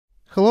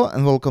Hello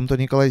and welcome to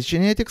Nikolay's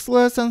genetics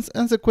lessons,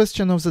 and the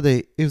question of the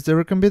day: if the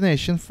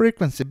recombination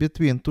frequency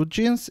between two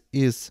genes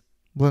is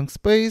blank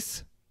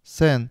space,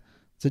 then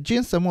the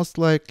genes are most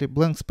likely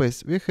blank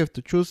space. We have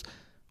to choose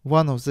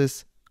one of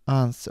these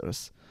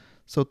answers.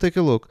 So take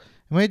a look.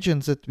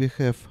 Imagine that we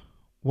have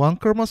one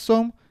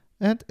chromosome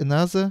and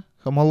another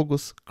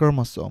homologous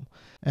chromosome.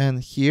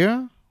 And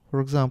here,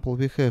 for example,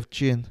 we have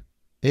gene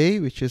A,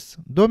 which is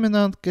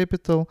dominant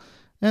capital,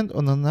 and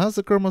on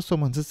another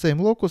chromosome in the same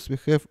locus we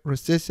have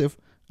recessive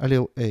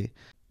allele A.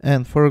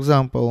 And for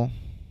example,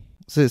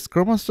 this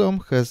chromosome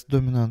has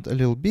dominant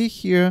allele B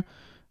here,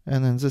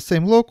 and in the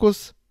same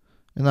locus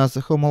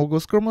another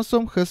homologous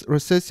chromosome has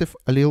recessive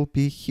allele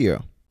B here.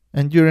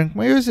 And during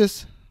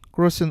meiosis,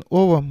 crossing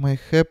over may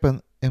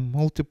happen in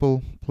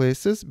multiple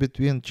places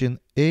between gene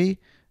A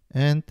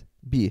and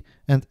B,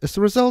 and as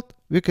a result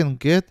we can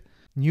get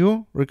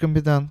new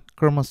recombinant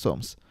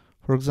chromosomes.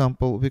 For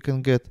example, we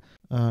can get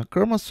a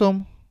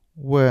chromosome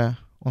where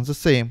on the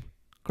same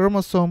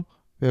chromosome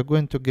we are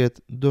going to get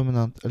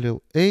dominant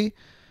allele A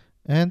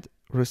and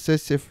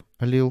recessive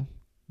allele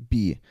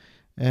B,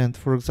 and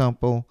for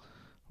example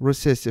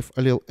recessive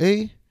allele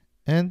A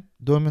and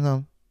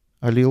dominant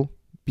allele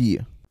B.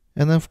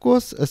 And of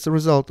course, as a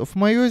result of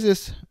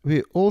meiosis,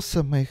 we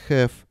also may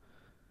have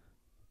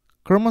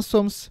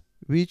chromosomes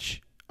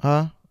which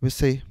are, we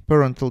say,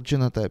 parental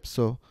genotypes.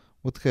 So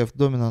would have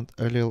dominant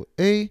allele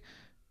A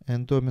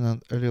and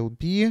dominant allele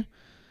B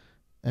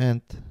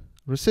and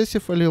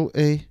recessive allele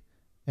A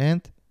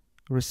and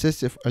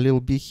recessive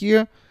allele B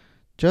here,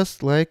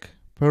 just like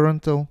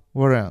parental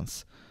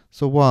variants.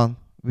 So one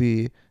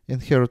we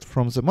inherit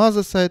from the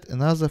mother side,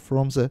 another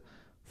from the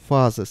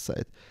father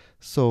side.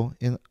 So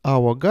in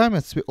our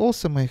gametes we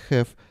also may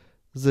have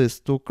these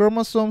two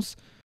chromosomes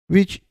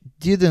which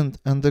didn't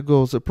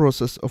undergo the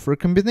process of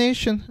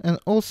recombination, and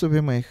also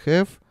we may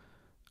have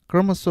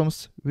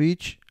chromosomes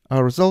which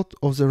are a result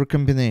of the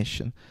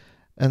recombination.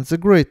 And the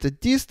greater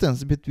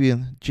distance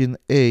between gene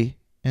A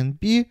and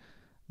B,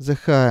 the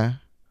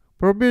higher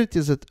probability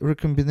that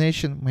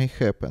recombination may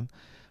happen.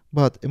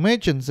 But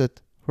imagine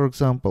that, for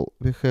example,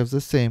 we have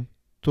the same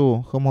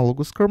two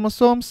homologous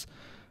chromosomes,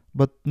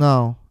 but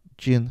now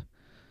gene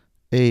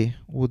A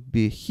would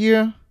be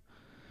here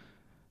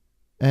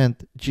and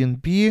gene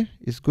B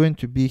is going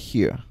to be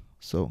here.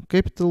 So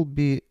capital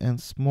B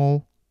and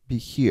small b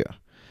here.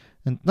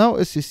 And now,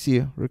 as you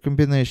see,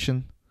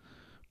 recombination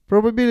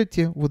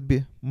probability would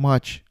be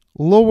much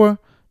lower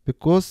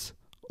because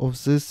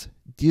of this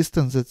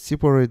distance that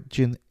separates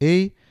gene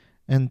A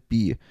and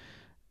B.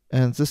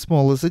 And the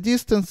smaller the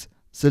distance,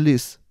 the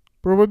less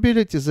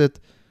probability that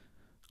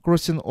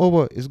crossing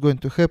over is going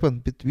to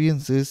happen between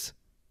these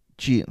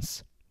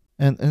genes.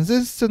 And in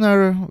this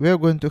scenario, we are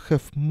going to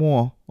have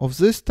more of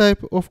this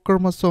type of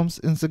chromosomes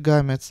in the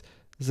gametes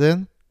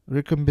than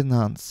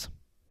recombinants.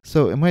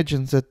 So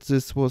imagine that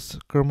this was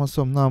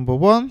chromosome number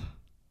 1,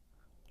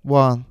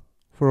 one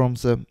from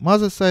the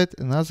mother side,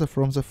 another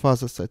from the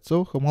father side,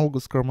 so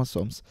homologous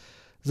chromosomes.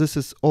 This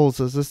is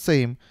also the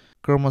same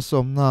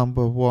chromosome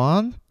number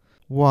 1,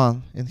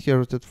 one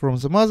inherited from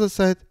the mother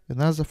side,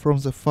 another from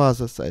the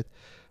father side.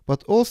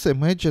 But also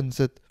imagine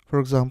that,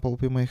 for example,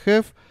 we may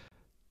have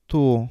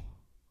two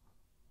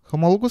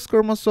homologous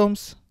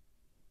chromosomes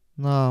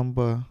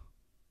number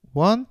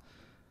 1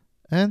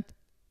 and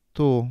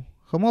two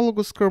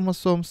homologous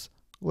chromosomes,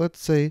 let's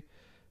say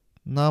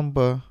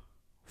number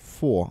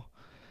 4.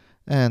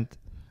 And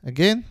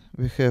again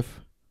we have,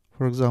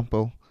 for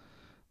example,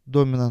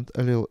 dominant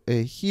allele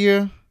A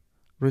here,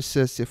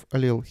 recessive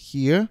allele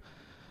here,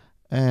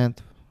 and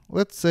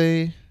let's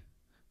say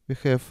we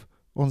have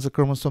on the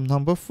chromosome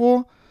number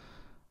 4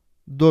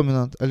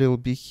 dominant allele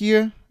B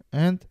here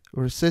and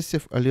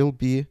recessive allele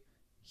B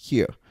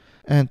here.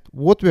 And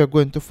what we are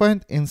going to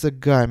find in the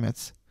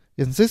gametes,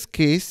 in this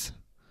case,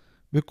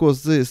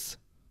 because these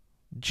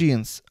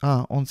genes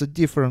are on the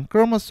different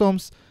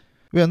chromosomes,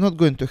 we are not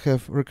going to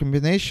have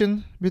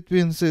recombination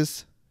between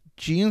these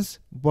genes,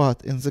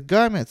 but in the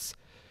gametes,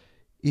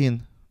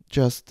 in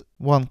just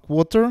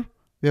 1/4,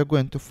 we are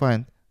going to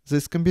find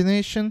this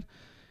combination,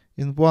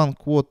 in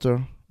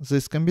 1/4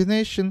 this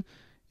combination,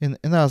 in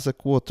another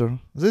quarter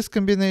this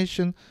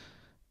combination,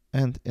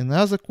 and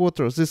another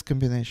quarter this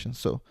combination.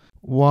 So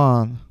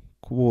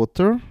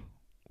 1/4,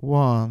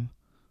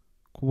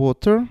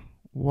 1/4,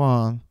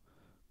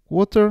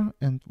 1/4,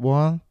 and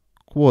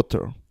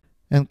 1/4.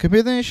 And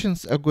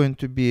combinations are going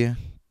to be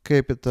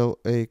capital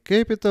A,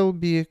 capital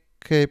B,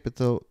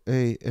 capital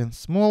A and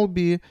small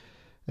b,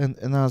 and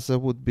another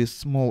would be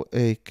small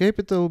a,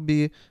 capital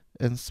B,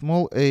 and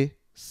small a,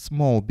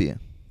 small b.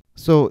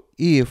 So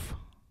if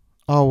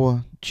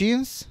our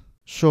genes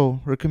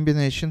show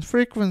recombination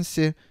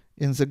frequency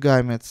in the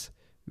gametes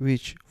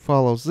which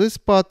follows this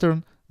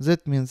pattern,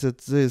 that means that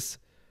these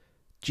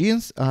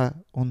genes are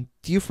on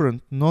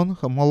different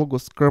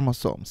non-homologous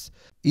chromosomes.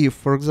 If,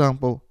 for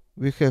example,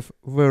 we have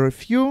very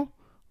few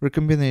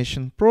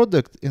recombination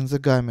product in the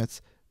gametes,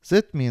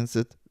 that means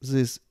that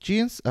these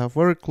genes are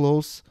very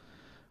close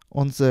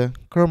on the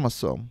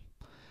chromosome.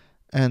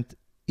 And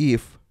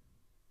if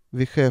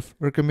we have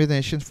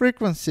recombination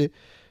frequency,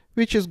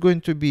 which is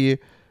going to be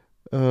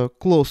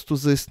close to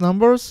these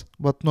numbers,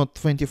 but not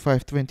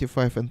 25,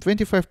 25, and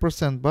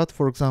 25%, but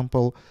for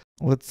example,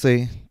 let's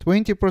say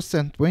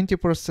 20%,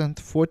 20%,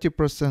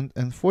 40%,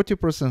 and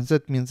 40%.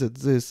 That means that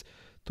these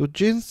two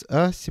genes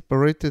are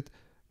separated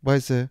by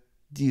the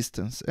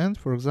distance, and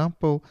for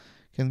example,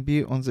 can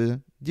be on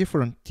the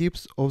different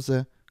tips of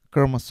the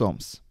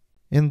chromosomes.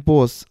 In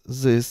both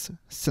these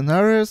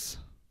scenarios,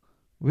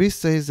 we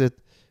say that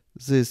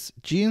these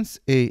genes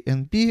A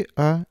and B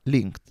are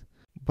linked.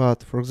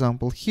 But for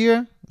example,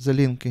 here the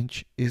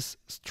linkage is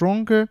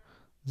stronger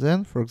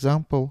than, for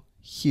example,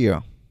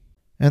 here.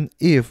 And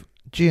if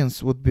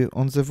genes would be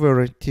on the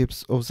very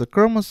tips of the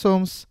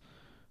chromosomes,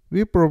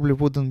 we probably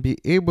wouldn't be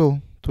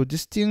able to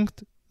distinguish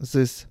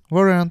this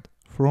variant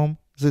from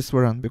this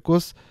variant,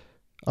 because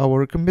our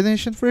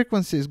recombination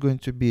frequency is going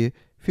to be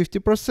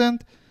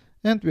 50%,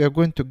 and we are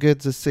going to get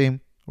the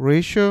same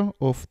ratio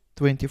of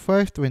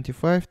 25,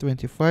 25,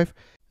 25,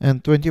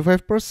 and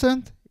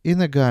 25% in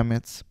the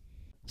gametes.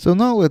 So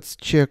now let's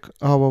check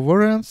our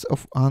variance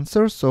of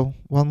answers. So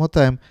one more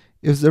time,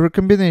 if the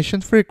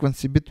recombination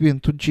frequency between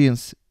two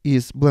genes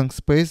is blank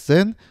space,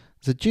 then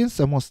the genes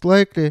are most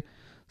likely.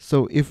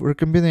 So if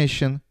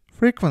recombination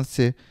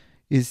frequency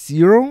is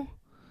 0,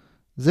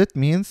 that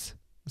means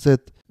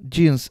that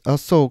genes are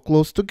so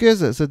close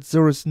together that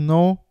there is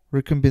no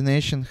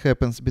recombination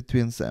happens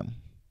between them.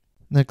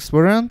 Next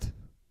variant,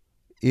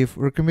 if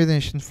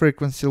recombination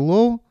frequency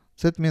low,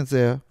 that means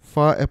they are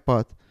far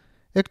apart.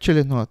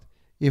 Actually not.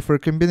 If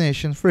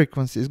recombination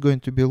frequency is going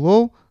to be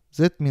low,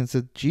 that means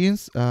that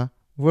genes are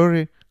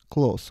very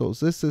close. So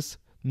this is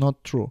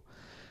not true.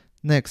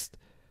 Next,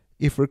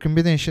 if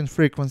recombination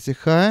frequency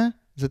higher,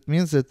 that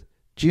means that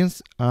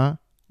genes are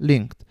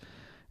linked.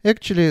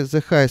 Actually,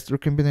 the highest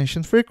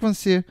recombination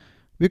frequency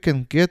we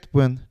can get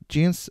when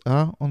genes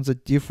are on the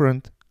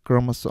different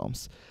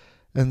chromosomes.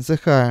 And the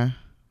higher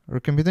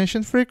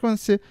recombination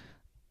frequency,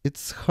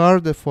 it's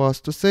harder for us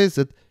to say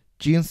that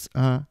genes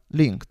are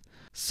linked.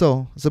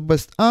 So the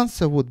best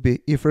answer would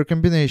be, if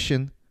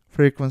recombination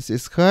frequency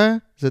is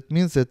higher, that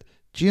means that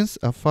genes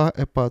are far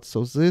apart.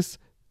 So this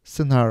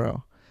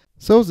scenario.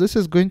 So this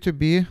is going to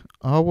be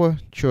our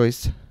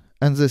choice.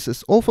 And this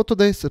is all for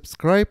today.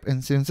 Subscribe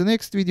and see you in the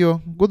next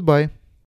video. Goodbye.